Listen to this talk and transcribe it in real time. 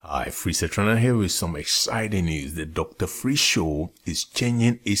Hi, Free Setrana here with some exciting news. The Dr. Free Show is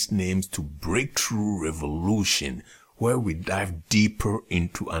changing its names to Breakthrough Revolution, where we dive deeper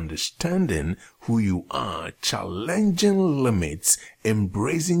into understanding who you are, challenging limits,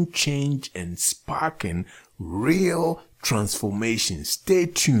 embracing change, and sparking real transformation. Stay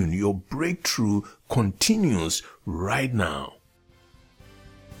tuned. Your breakthrough continues right now.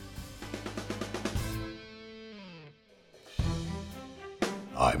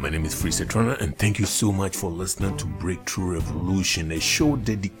 Hi, my name is Free Setrana, and thank you so much for listening to Breakthrough Revolution, a show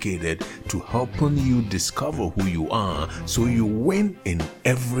dedicated to helping you discover who you are so you win in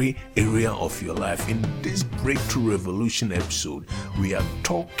every area of your life. In this Breakthrough Revolution episode, we are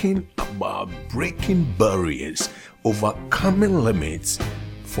talking about breaking barriers, overcoming limits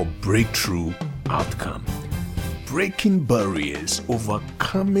for breakthrough outcome. Breaking barriers,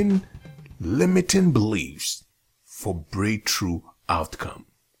 overcoming limiting beliefs for breakthrough outcome.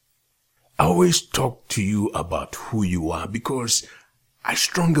 I always talk to you about who you are because I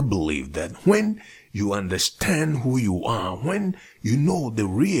strongly believe that when you understand who you are, when you know the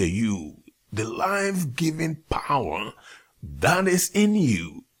real you, the life-giving power that is in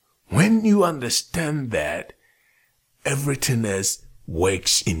you, when you understand that, everything else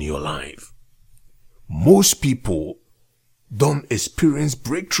works in your life. Most people don't experience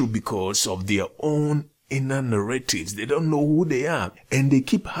breakthrough because of their own inner narratives. They don't know who they are, and they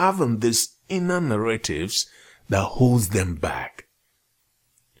keep having these inner narratives that holds them back.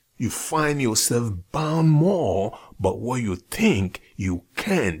 You find yourself bound more by what you think you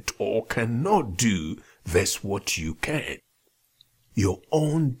can't or cannot do versus what you can. Your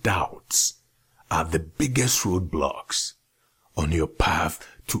own doubts are the biggest roadblocks on your path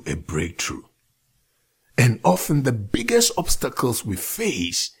to a breakthrough. And often the biggest obstacles we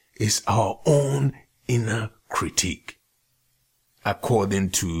face is our own inner critique.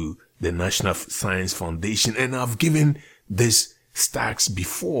 According to the National Science Foundation, and I've given this stats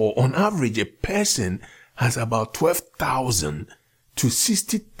before, on average a person has about 12,000 to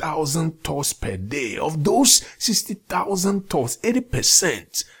 60,000 thoughts per day. Of those 60,000 thoughts,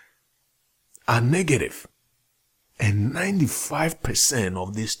 80% are negative, and 95%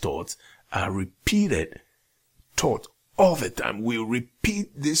 of these thoughts are repeated thoughts all the time. We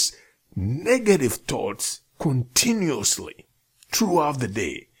repeat these negative thoughts continuously throughout the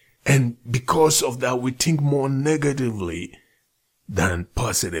day. And because of that, we think more negatively than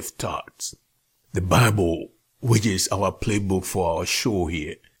positive thoughts. The Bible, which is our playbook for our show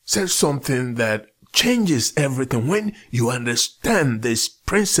here, says something that changes everything. When you understand this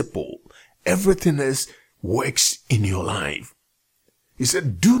principle, everything else works in your life. He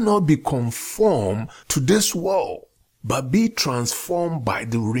said, do not be conformed to this world, but be transformed by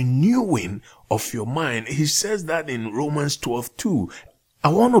the renewing of your mind. He says that in Romans 12:2. I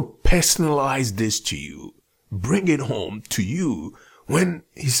want to personalize this to you, bring it home to you. When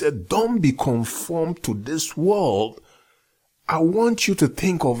he said, don't be conformed to this world, I want you to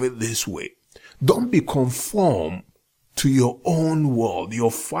think of it this way. Don't be conformed to your own world,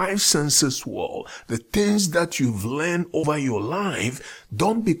 your five senses world, the things that you've learned over your life.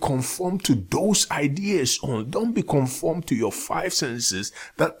 Don't be conformed to those ideas only. Don't be conformed to your five senses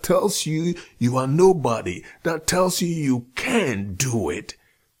that tells you you are nobody, that tells you you can't do it.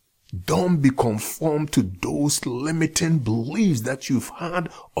 Don't be conformed to those limiting beliefs that you've had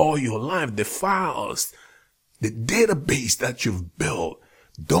all your life, the files, the database that you've built.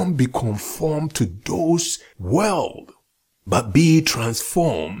 Don't be conformed to those world, but be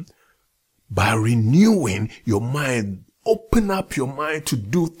transformed by renewing your mind. Open up your mind to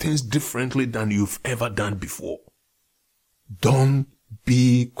do things differently than you've ever done before. Don't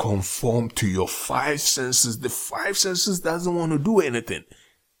be conformed to your five senses. The five senses doesn't want to do anything.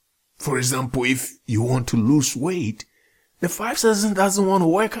 For example, if you want to lose weight, the five senses doesn't want to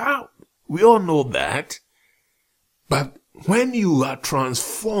work out. We all know that. But when you are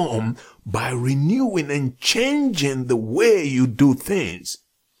transformed by renewing and changing the way you do things,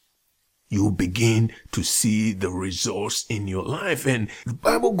 you begin to see the results in your life. And the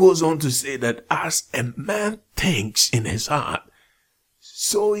Bible goes on to say that as a man thinks in his heart,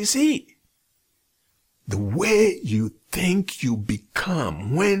 so is he. The way you think you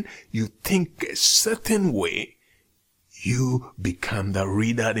become. When you think a certain way, you become. That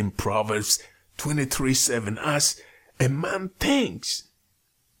read that in Proverbs 23:7. As a man thinks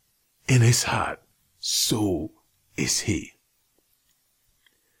in his heart, so is he.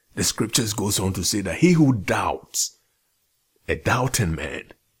 The scriptures goes on to say that he who doubts, a doubting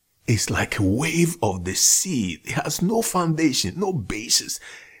man, is like a wave of the sea. It has no foundation, no basis.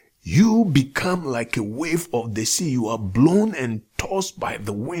 You become like a wave of the sea. You are blown and tossed by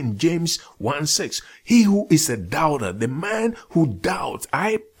the wind. James 1:6. He who is a doubter, the man who doubts.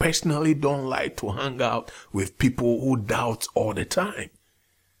 I personally don't like to hang out with people who doubt all the time.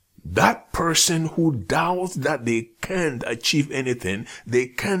 That person who doubts that they can't achieve anything, they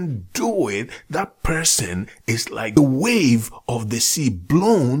can't do it, that person is like the wave of the sea,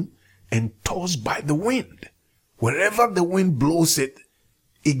 blown and tossed by the wind. Wherever the wind blows it,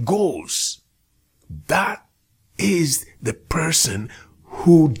 it goes. That is the person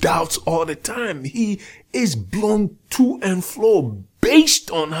who doubts all the time. He is blown to and fro based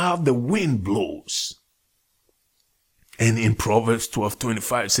on how the wind blows. And in Proverbs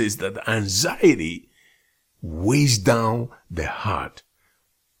 12:25 says that anxiety weighs down the heart,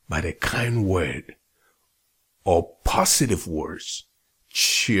 but a kind word or positive words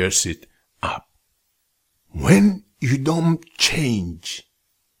cheers it up. When you don't change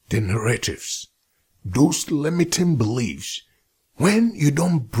the narratives, those limiting beliefs, when you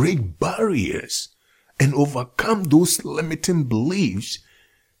don't break barriers and overcome those limiting beliefs,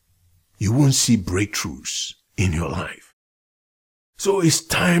 you won't see breakthroughs in your life. So it's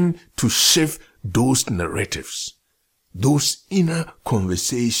time to shift those narratives, those inner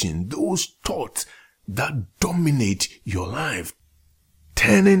conversations, those thoughts that dominate your life,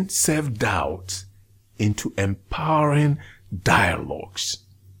 turning self-doubt into empowering dialogues.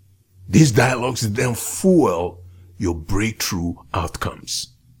 These dialogues then fuel your breakthrough outcomes.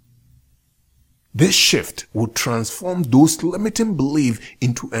 This shift will transform those limiting beliefs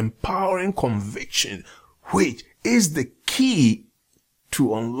into empowering conviction, which is the key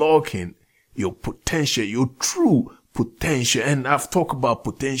to unlocking your potential, your true potential. And I've talked about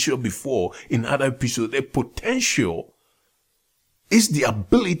potential before in other episodes. The potential is the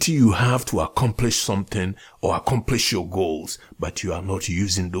ability you have to accomplish something or accomplish your goals, but you are not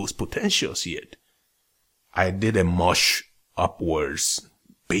using those potentials yet. I did a mush upwards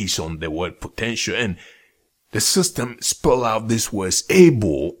based on the word potential, and the system spelled out these words: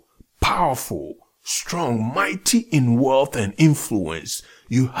 able, powerful, strong, mighty in wealth and influence.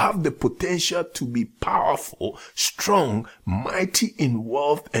 You have the potential to be powerful, strong, mighty in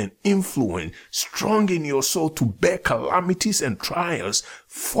wealth and influence, strong in your soul to bear calamities and trials,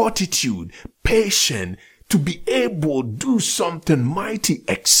 fortitude, patience, to be able to do something mighty,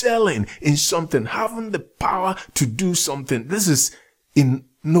 excelling in something, having the power to do something. This is in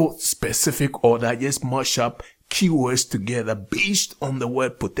no specific order, just mash up keywords together based on the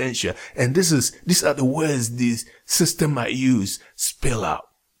word potential. And these are the words this system I use spell out.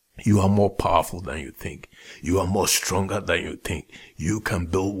 You are more powerful than you think. You are more stronger than you think. You can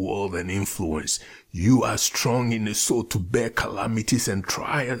build world and influence. You are strong in the soul to bear calamities and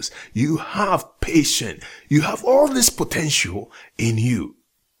trials. You have patience. You have all this potential in you.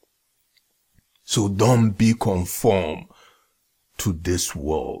 So don't be conformed to this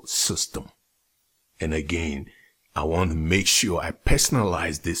world system. And again, I want to make sure I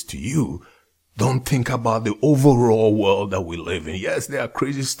personalize this to you. Don't think about the overall world that we live in. Yes, there are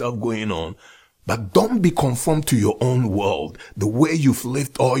crazy stuff going on, but don't be conformed to your own world, the way you've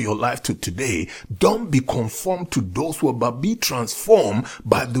lived all your life to today. Don't be conformed to those words, but be transformed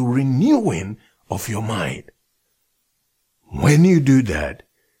by the renewing of your mind. When you do that,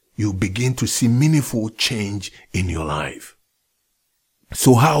 you begin to see meaningful change in your life.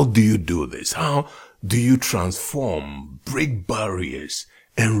 So how do you do this? How do you transform, break barriers,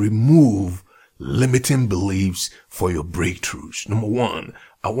 and remove limiting beliefs for your breakthroughs? Number one,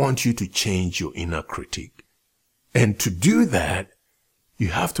 I want you to change your inner critic. And to do that, you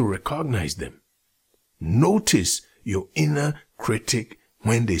have to recognize them. Notice your inner critic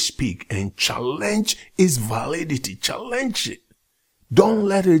when they speak and challenge its validity. Challenge it. Don't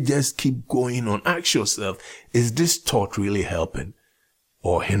let it just keep going on. Ask yourself, is this thought really helping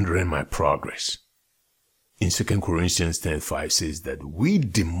or hindering my progress? In 2 Corinthians 10:5 says that we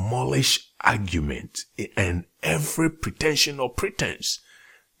demolish argument and every pretension or pretense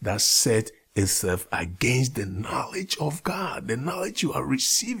that set itself against the knowledge of God, the knowledge you are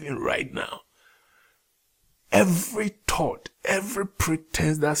receiving right now. Every thought, every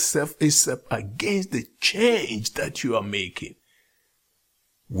pretense that sets itself against the change that you are making.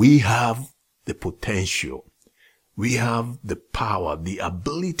 We have the potential. We have the power, the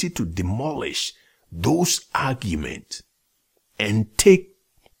ability to demolish those arguments and take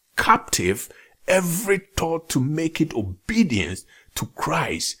captive every thought to make it obedience to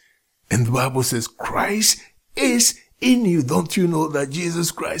Christ. And the Bible says Christ is in you. Don't you know that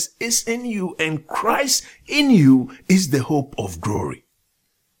Jesus Christ is in you, and Christ in you is the hope of glory?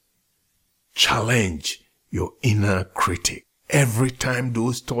 Challenge your inner critic Every time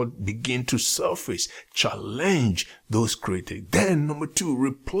those thoughts begin to surface, challenge those critics. Then number 2,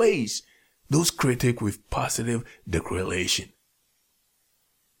 replace those critics with positive declaration.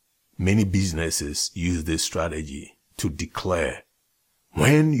 Many businesses use this strategy to declare.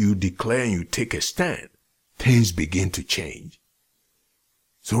 When you declare and you take a stand, things begin to change.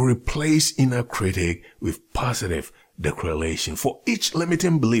 So replace inner critic with positive declaration. For each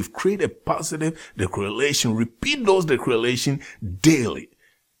limiting belief, create a positive declaration. Repeat those declarations daily.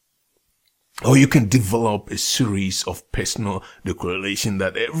 Or you can develop a series of personal declarations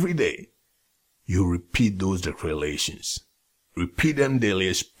that every day you repeat those declarations. Repeat them daily,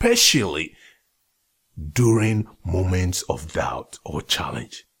 especially during moments of doubt or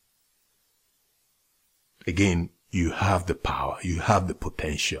challenge. Again, you have the power, you have the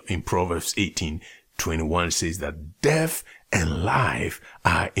potential. In Proverbs 18:21 says that death and life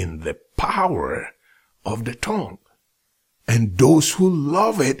are in the power of the tongue. And those who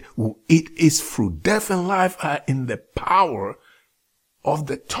love it will eat its fruit. Death and life are in the power of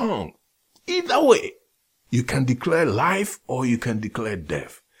the tongue. Either way, you can declare life or you can declare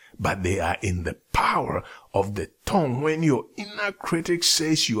death. But they are in the power of the tongue. When your inner critic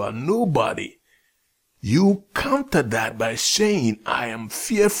says you are nobody, you counter that by saying, I am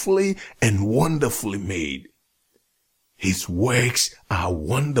fearfully and wonderfully made. His works are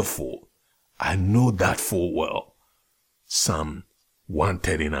wonderful. I know that full well. Psalm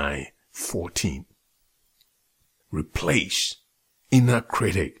 139:14. Replace inner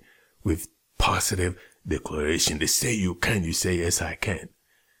critic with positive declaration. They say you can, you say yes, I can.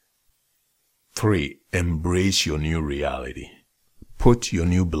 3, embrace your new reality. Put your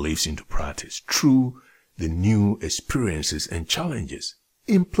new beliefs into practice through the new experiences and challenges.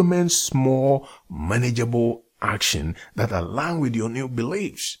 Implement small, manageable action that align with your new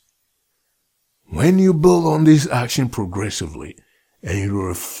beliefs. When you build on this action progressively and you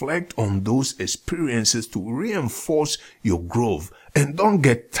reflect on those experiences to reinforce your growth, and don't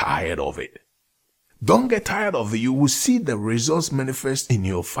get tired of it. Don't get tired of it. You will see the results manifest in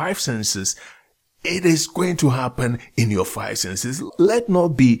your 5 senses. It is going to happen in your 5 senses. Let not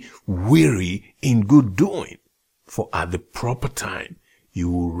be weary in good doing, for at the proper time you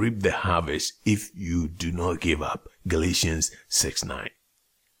will reap the harvest if you do not give up. Galatians 6:9.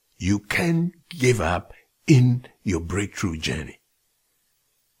 You can give up in your breakthrough journey.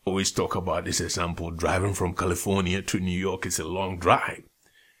 Always talk about this example. Driving from California to New York is a long drive.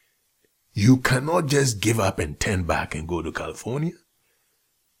 You cannot just give up and turn back and go to California.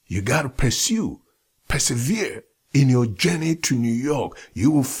 You got to persevere in your journey to New York.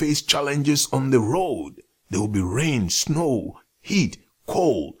 You will face challenges on the road. There will be rain, snow, heat,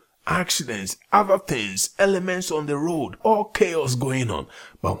 cold, accidents, other things, elements on the road, all chaos going on.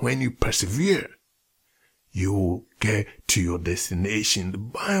 But when you persevere, you will get to your destination. The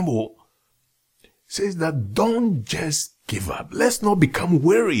Bible says that don't just give up. Let's not become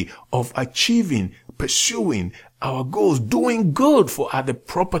weary of achieving, pursuing our goals, doing good, for at the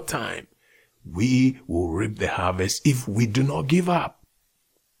proper time we will reap the harvest if we do not give up.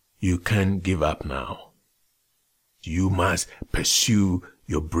 You can't give up now. You must pursue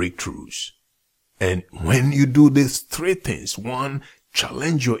your breakthroughs. And when you do these 3 things, 1,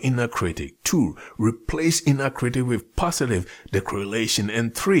 challenge your inner critic. 2, replace inner critic with positive declaration.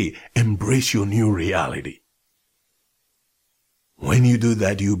 And 3, embrace your new reality. When you do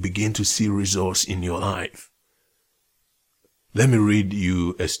that, you begin to see results in your life. Let me read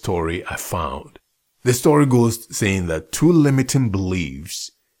you a story I found. The story goes saying that 2 limiting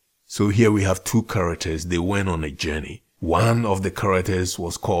beliefs. So here we have 2 characters. They went on a journey. One of the characters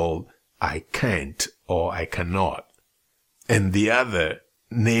was called I can't or I cannot. And the other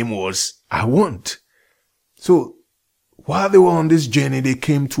name was I won't. So while they were on this journey, they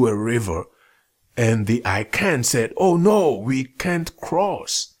came to a river, and the I can't said, oh no, we can't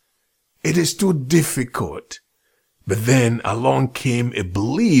cross. It is too difficult. But then along came a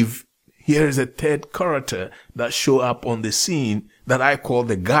belief. Here is a 3rd character that showed up on the scene that I call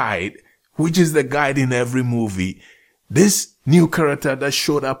the guide, which is the guide in every movie. This new character that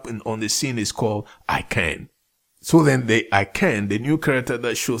showed up on the scene is called I can. So then the new character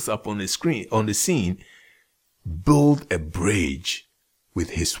that shows up on the scene, build a bridge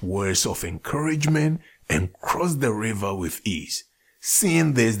with his words of encouragement and cross the river with ease.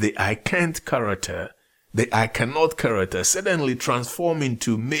 Seeing this, the I can't character, the I cannot character suddenly transformed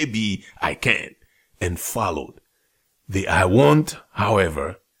into maybe I can and followed. The I won't,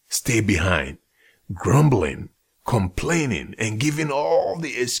 however, stay behind, grumbling, complaining, and giving all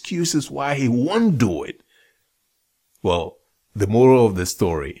the excuses why he won't do it. Well, the moral of the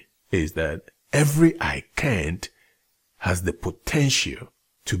story is that every I can't has the potential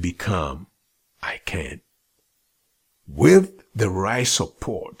to become I can. With the right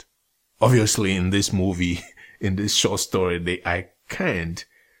support. Obviously, in this movie, in this short story, the I can't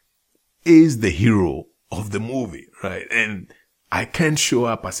is the hero of the movie, right? And I can't show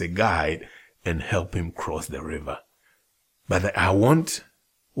up as a guide and help him cross the river. But the I want,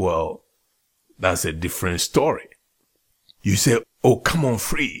 well, that's a different story. You say, oh, come on,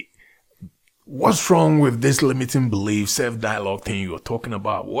 Free. What's wrong with this limiting belief, self-dialogue thing you're talking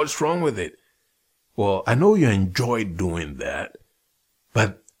about? What's wrong with it? Well, I know you enjoy doing that,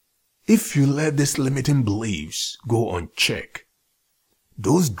 but if you let these limiting beliefs go unchecked,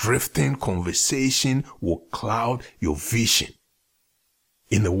 those drifting conversation will cloud your vision.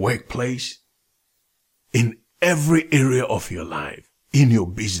 In the workplace, in every area of your life, in your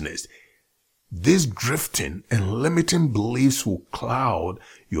business, this drifting and limiting beliefs will cloud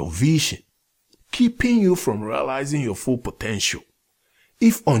your vision, keeping you from realizing your full potential.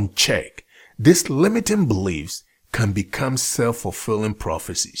 If unchecked, these limiting beliefs can become self-fulfilling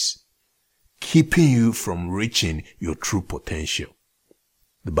prophecies, keeping you from reaching your true potential.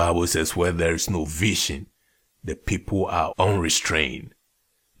 The Bible says where there is no vision, the people are unrestrained.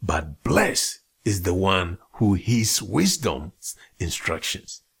 But blessed is the one who heeds wisdom's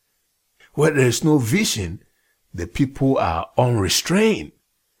instructions. Where there is no vision, the people are unrestrained.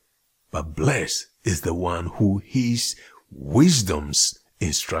 But blessed is the one who heeds wisdom's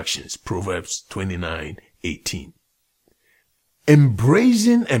instructions. Proverbs 29:18.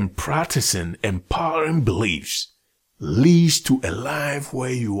 Embracing and practicing empowering beliefs leads to a life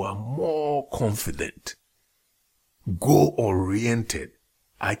where you are more confident, goal-oriented,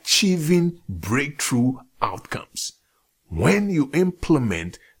 achieving breakthrough outcomes. When you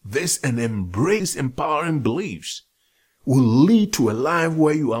implement this and embrace empowering beliefs, will lead to a life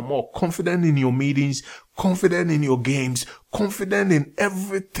where you are more confident in your meetings, confident in your games, confident in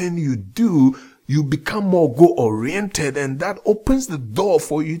everything you do. You become more goal-oriented, and that opens the door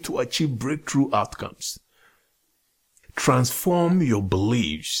for you to achieve breakthrough outcomes. Transform your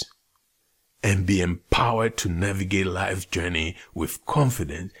beliefs and be empowered to navigate life's journey with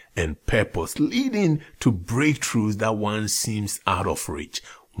confidence and purpose, leading to breakthroughs that once seems out of reach.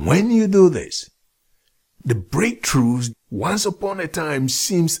 When you do this, the breakthroughs once upon a time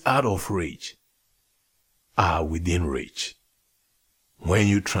seems out of reach are within reach. When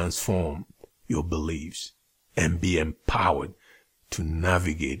you transform your beliefs and be empowered to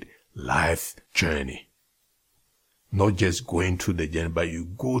navigate life's journey. Not just going through the journey, but you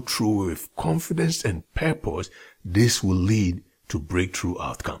go through with confidence and purpose. This will lead to breakthrough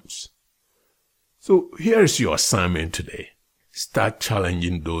outcomes. So here's your assignment today. Start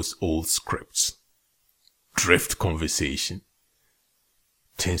challenging those old scripts. Drift conversation.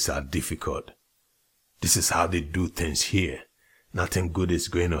 Things are difficult. This is how they do things here. Nothing good is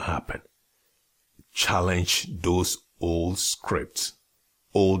going to happen. Challenge those old scripts,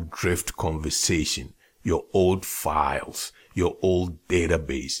 old drift conversation, your old files, your old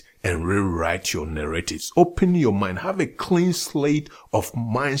database, and rewrite your narratives. Open your mind. Have a clean slate of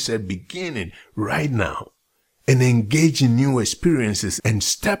mindset beginning right now, and engage in new experiences and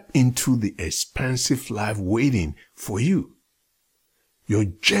step into the expansive life waiting for you. Your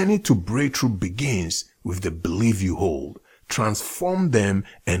journey to breakthrough begins with the belief you hold. Transform them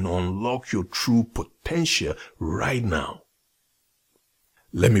and unlock your true potential right now.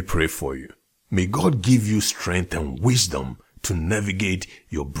 Let me pray for you. May God give you strength and wisdom to navigate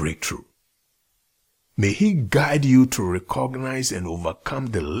your breakthrough. May He guide you to recognize and overcome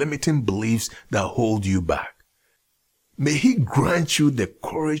the limiting beliefs that hold you back. May He grant you the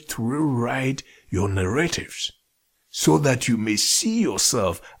courage to rewrite your narratives so that you may see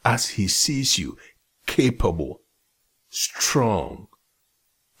yourself as He sees you, capable, strong,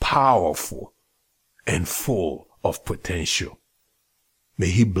 powerful, and full of potential. May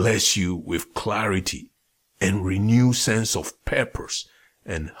He bless you with clarity and renewed sense of purpose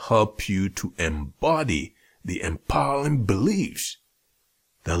and help you to embody the empowering beliefs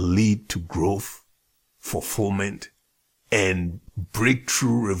that lead to growth, fulfillment, and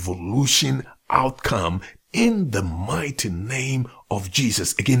breakthrough revolution outcome in the mighty name of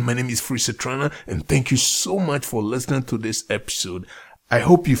Jesus. Again, my name is Free Setrana, and thank you so much for listening to this episode. I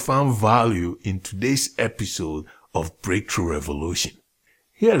hope you found value in today's episode of Breakthrough Revolution.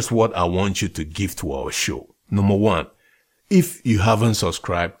 Here's what I want you to give to our show. Number one, if you haven't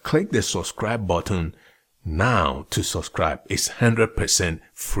subscribed, click the subscribe button now to subscribe. It's 100%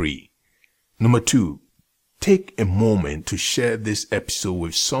 free. Number two, take a moment to share this episode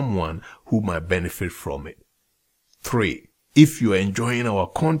with someone who might benefit from it. 3, if you are enjoying our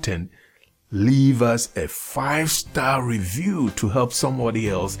content, leave us a 5-star review to help somebody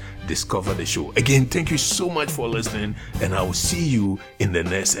else discover the show. Again, thank you so much for listening, and I will see you in the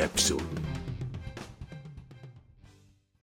next episode.